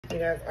You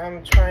guys,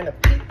 I'm trying to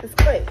beat this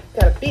clay.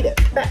 Gotta beat it.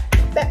 Back,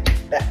 back,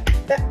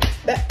 back,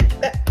 back,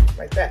 back, back.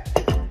 Like that.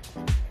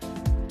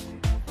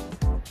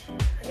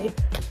 Right.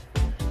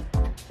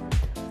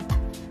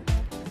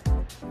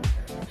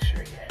 Make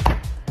sure you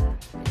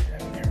get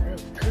it in there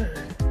real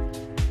good.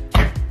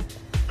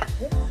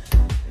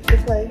 Beat the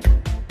clay.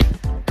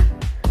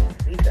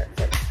 Beat that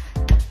clay.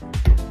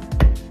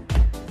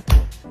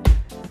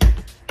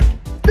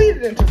 Beat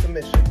it into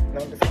submission.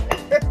 No, I'm just kidding.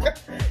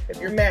 If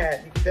you're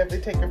mad, you can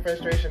definitely take your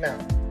frustration out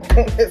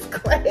on this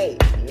clay,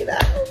 you know?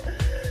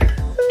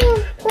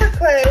 Oh, poor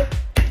clay.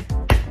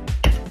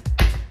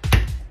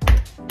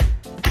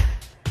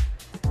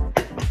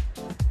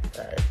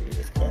 Sorry if you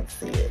just can't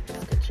see it.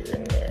 Let's get you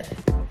in there.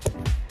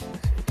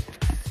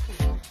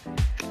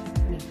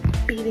 Me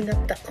beating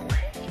up the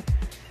clay.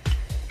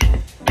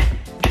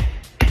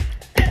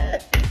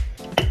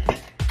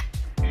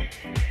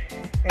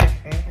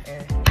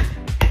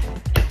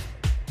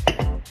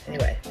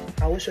 Anyway,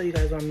 I will show you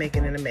guys what I'm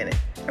making in a minute.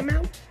 Come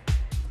out.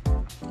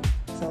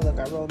 So look,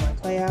 I rolled my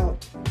clay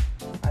out.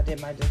 I did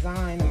my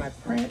design and my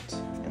print.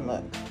 And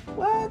look,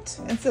 what?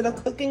 Instead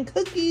of cooking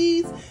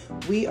cookies,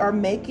 we are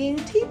making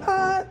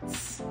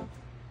teapots.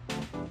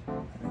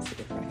 Let me see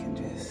if I can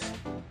just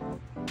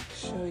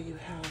show you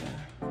how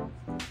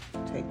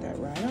to take that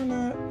right on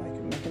up. Like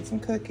you're making some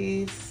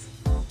cookies.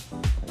 Look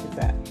at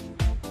that.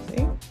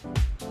 See? And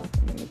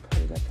let me put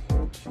it up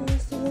here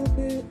just a little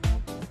bit.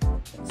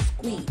 And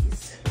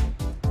squeeze.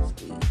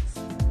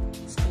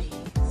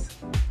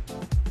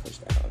 Push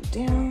that on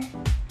down.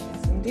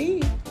 Yes,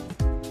 indeed.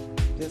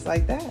 Just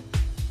like that.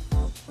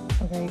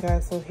 Okay, you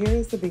guys, so here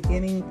is the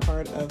beginning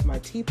part of my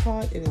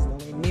teapot. It is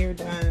nowhere near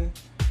done.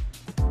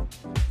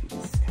 You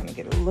just kind of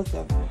get a look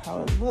of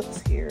how it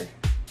looks here.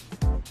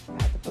 I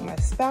have to put my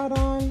spout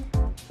on.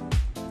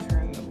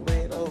 Turn the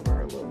lid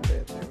over a little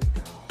bit. There we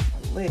go.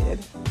 My lid.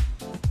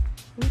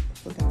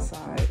 Oops, look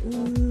inside.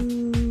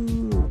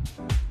 Ooh.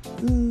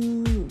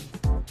 Ooh.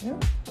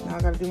 Yep. Now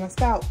I gotta do my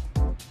spout.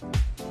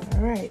 All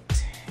right.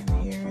 And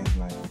here is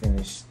my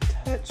finished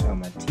touch on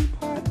my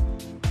teapot.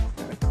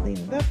 Gotta clean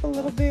it up a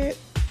little bit.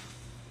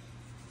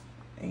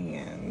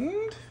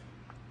 And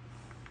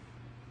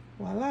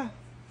voila.